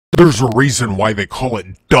There's a reason why they call it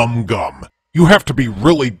dumb gum. You have to be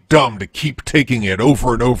really dumb to keep taking it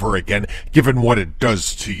over and over again, given what it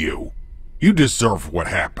does to you. You deserve what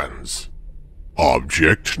happens.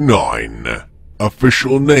 Object 9.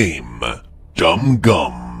 Official name: Dumb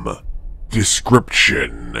Gum.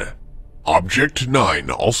 Description: Object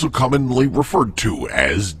 9, also commonly referred to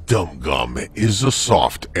as dumb gum, is a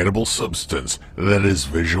soft, edible substance that is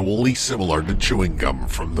visually similar to chewing gum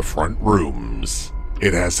from the Frontrooms.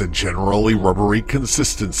 It has a generally rubbery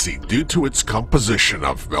consistency due to its composition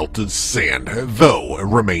of melted sand, though it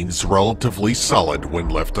remains relatively solid when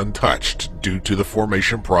left untouched due to the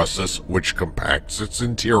formation process which compacts its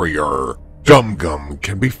interior. Dumb gum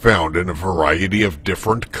can be found in a variety of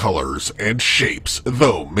different colors and shapes,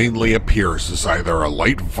 though mainly appears as either a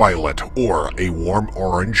light violet or a warm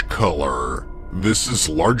orange color. This is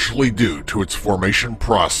largely due to its formation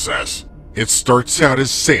process. It starts out as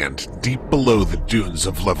sand deep below the dunes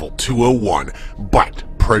of level 201, but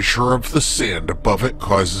pressure of the sand above it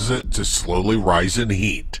causes it to slowly rise in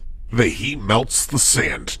heat. The heat melts the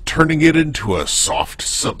sand, turning it into a soft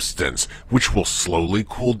substance, which will slowly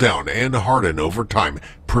cool down and harden over time,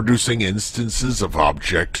 producing instances of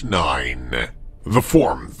Object 9. The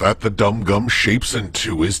form that the dumb gum shapes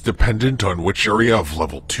into is dependent on which area of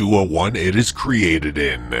level 201 it is created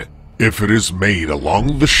in. If it is made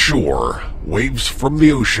along the shore, waves from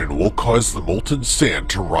the ocean will cause the molten sand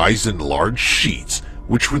to rise in large sheets,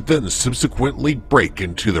 which would then subsequently break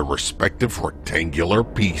into their respective rectangular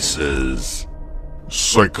pieces.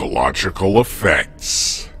 Psychological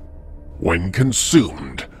effects. When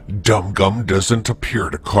consumed, dumb gum doesn't appear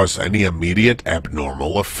to cause any immediate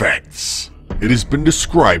abnormal effects. It has been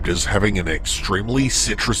described as having an extremely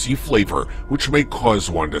citrusy flavor, which may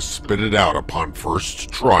cause one to spit it out upon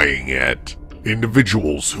first trying it.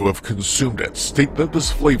 Individuals who have consumed it state that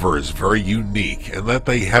this flavor is very unique and that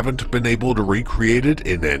they haven't been able to recreate it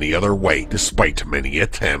in any other way, despite many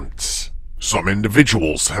attempts. Some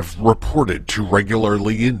individuals have reported to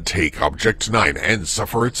regularly intake Object 9 and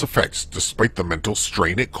suffer its effects despite the mental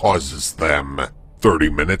strain it causes them.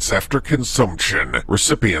 30 minutes after consumption,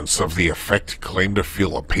 recipients of the effect claim to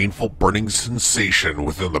feel a painful burning sensation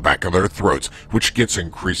within the back of their throats, which gets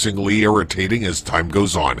increasingly irritating as time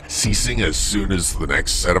goes on, ceasing as soon as the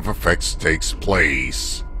next set of effects takes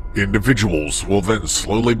place. Individuals will then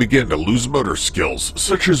slowly begin to lose motor skills,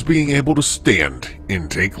 such as being able to stand,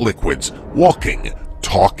 intake liquids, walking,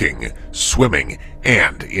 talking, swimming,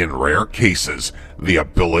 and, in rare cases, the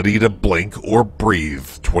ability to blink or breathe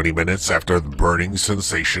 20 minutes after the burning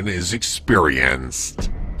sensation is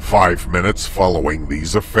experienced. 5 minutes following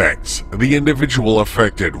these effects, the individual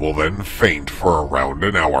affected will then faint for around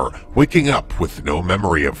an hour, waking up with no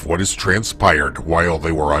memory of what has transpired while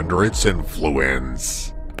they were under its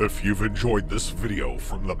influence. If you've enjoyed this video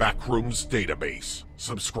from the Backrooms database,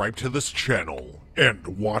 subscribe to this channel and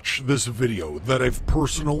watch this video that I've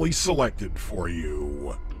personally selected for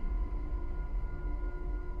you.